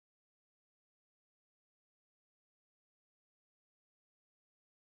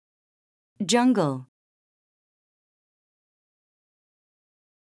jungle,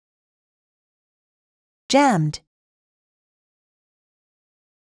 jammed,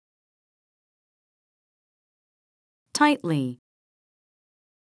 tightly,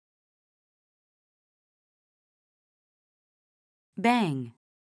 bang,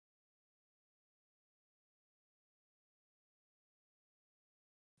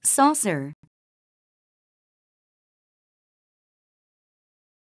 saucer,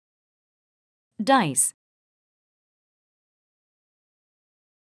 dice,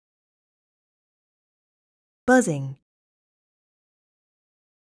 buzzing,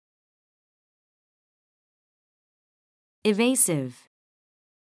 evasive,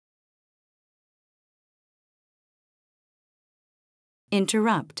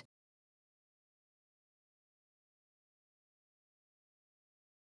 interrupt,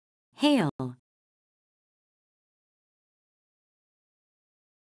 hail,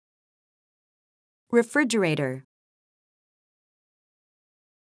 refrigerator,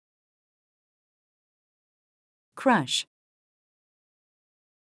 crush,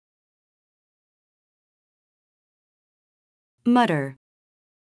 mutter,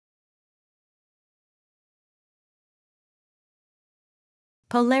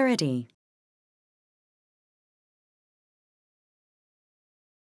 polarity,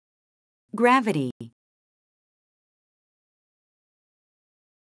 gravity,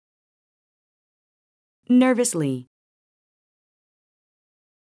 nervously,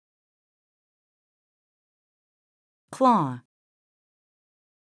 claw,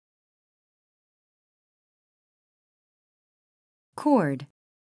 cord,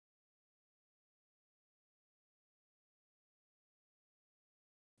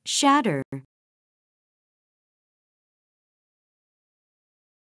 shatter,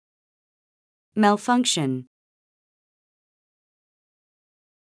 malfunction,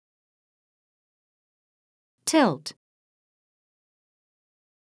 tilt,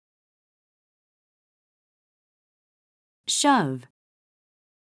 shove,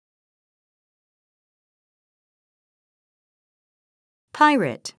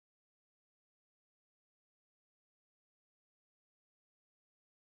 pirate,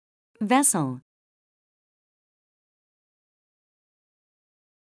 vessel,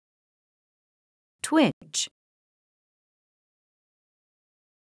 twitch,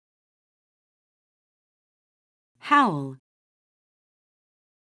 howl,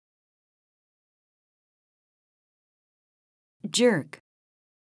 jerk,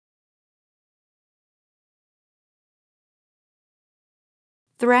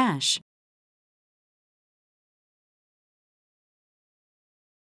 thrash,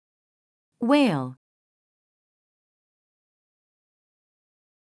 wail,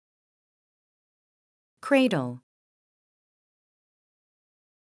 cradle,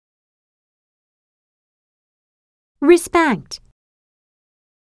 respect,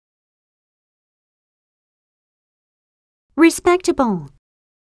 respectable,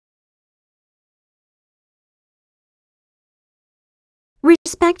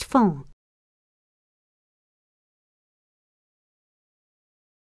 respectful,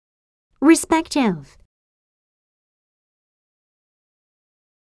 respective,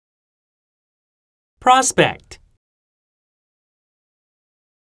 prospect,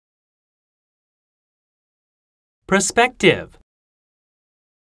 perspective,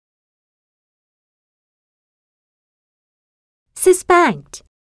 suspect,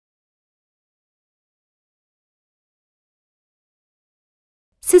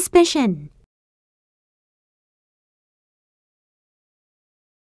 suspicion,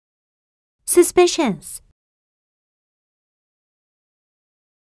 suspicious,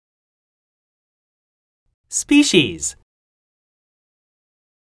 species,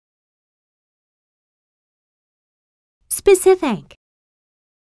 specific,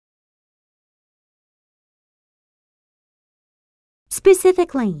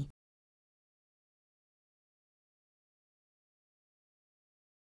 specifically,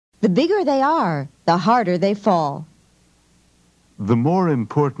 The bigger they are, the harder they fall. The more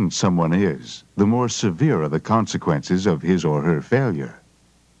important someone is, the more severe are the consequences of his or her failure.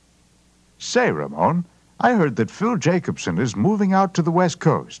 Say, Ramon, I heard that Phil Jacobson is moving out to the West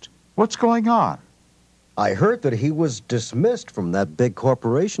Coast. What's going on? I heard that he was dismissed from that big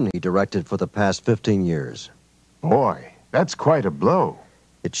corporation he directed for the past 15 years. Boy, that's quite a blow.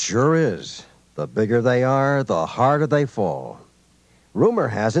 It sure is. The bigger they are, the harder they fall. Rumor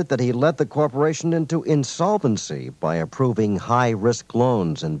has it that he led the corporation into insolvency by approving high-risk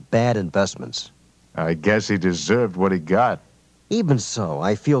loans and bad investments. I guess he deserved what he got. Even so,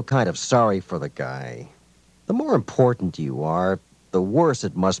 I feel kind of sorry for the guy. The more important you are, the worse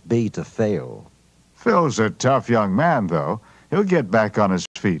it must be to fail. Phil's a tough young man, though. He'll get back on his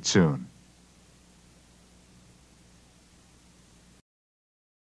feet soon.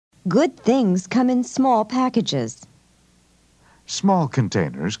 Good things come in small packages. Small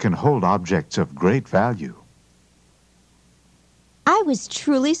containers can hold objects of great value. I was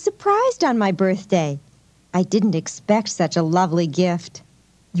truly surprised on my birthday. I didn't expect such a lovely gift.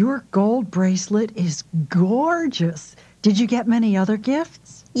 Your gold bracelet is gorgeous. Did you get many other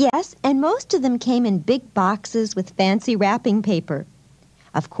gifts? Yes, and most of them came in big boxes with fancy wrapping paper.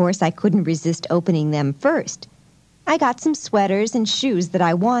 Of course, I couldn't resist opening them first. I got some sweaters and shoes that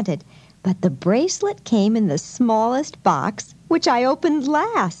I wanted, but the bracelet came in the smallest box, which I opened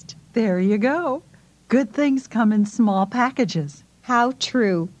last. There you go. Good things come in small packages. How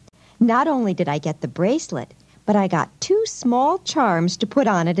true. Not only did I get the bracelet, but I got 2 small charms to put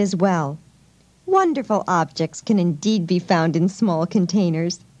on it as well. Wonderful objects can indeed be found in small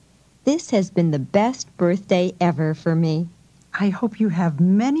containers. This has been the best birthday ever for me. I hope you have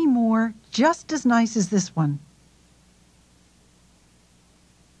many more just as nice as this one.